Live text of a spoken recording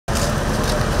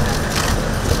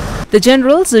The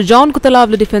General's John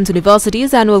Kuthalavlu Defence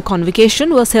University's annual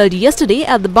convocation was held yesterday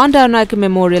at the Bandaranaike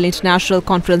Memorial International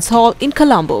Conference Hall in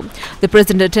Colombo. The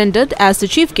President attended as the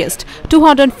chief guest.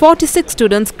 246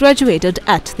 students graduated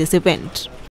at this event.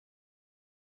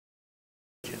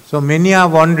 So many are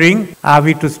wondering, are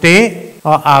we to stay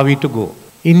or are we to go?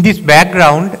 In this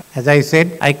background, as I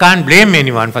said, I can't blame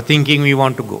anyone for thinking we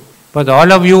want to go. But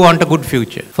all of you want a good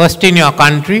future. First in your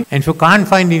country, and if you can't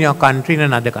find in your country, in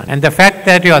another country. And the fact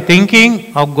that you are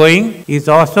thinking of going is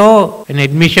also an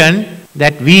admission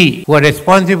that we, who are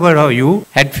responsible for you,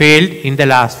 had failed in the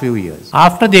last few years.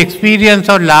 After the experience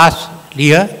of last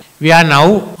year, we are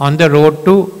now on the road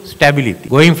to stability.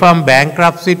 Going from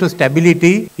bankruptcy to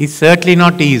stability is certainly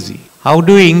not easy. How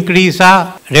do we increase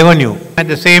our revenue? At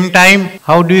the same time,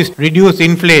 how do we reduce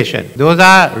inflation? Those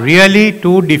are really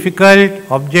two difficult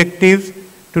objectives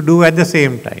to do at the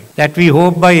same time. That we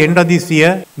hope by end of this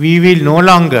year, we will no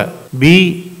longer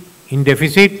be in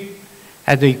deficit.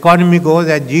 As the economy goes,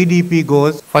 as GDP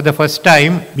goes, for the first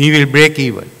time, we will break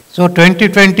even. So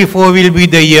 2024 will be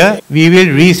the year we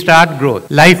will restart growth.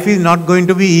 Life is not going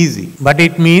to be easy, but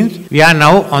it means we are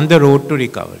now on the road to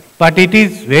recovery. But it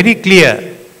is very clear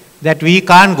that we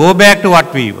can't go back to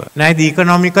what we were, neither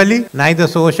economically, neither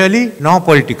socially, nor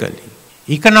politically.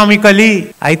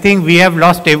 Economically, I think we have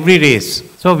lost every race.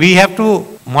 So we have to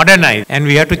modernize and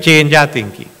we have to change our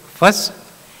thinking. First,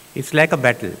 it's like a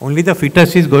battle. Only the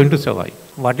fittest is going to survive.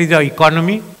 What is our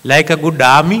economy? Like a good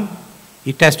army,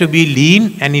 it has to be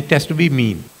lean and it has to be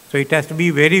mean. So it has to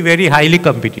be very, very highly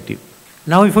competitive.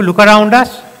 Now if you look around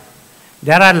us,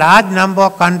 there are a large number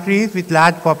of countries with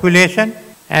large population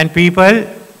and people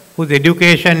whose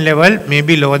education level may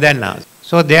be lower than ours.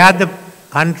 So they are the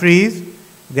countries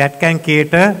that can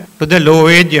cater to the low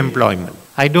wage employment.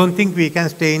 I don't think we can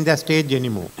stay in that stage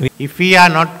anymore. If we are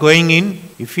not going in,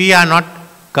 if we are not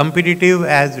competitive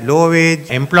as low wage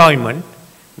employment,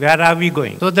 where are we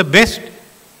going? So the best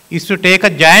is to take a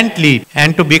giant leap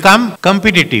and to become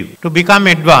competitive, to become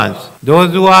advanced.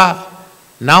 Those who are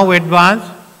now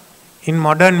advanced in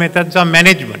modern methods of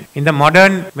management, in the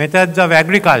modern methods of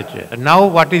agriculture. Now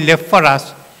what is left for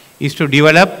us is to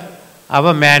develop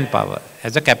our manpower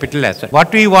as a capital asset.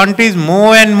 What we want is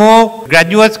more and more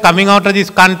graduates coming out of this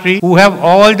country who have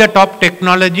all the top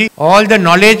technology, all the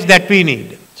knowledge that we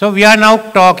need. So we are now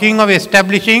talking of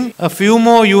establishing a few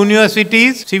more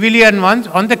universities, civilian ones,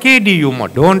 on the KDU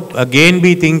model. Don't again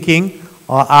be thinking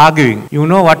or arguing. You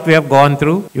know what we have gone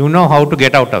through. You know how to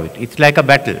get out of it. It's like a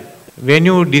battle. When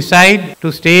you decide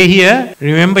to stay here,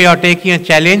 remember you are taking a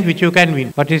challenge which you can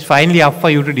win. But it's finally up for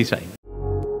you to decide.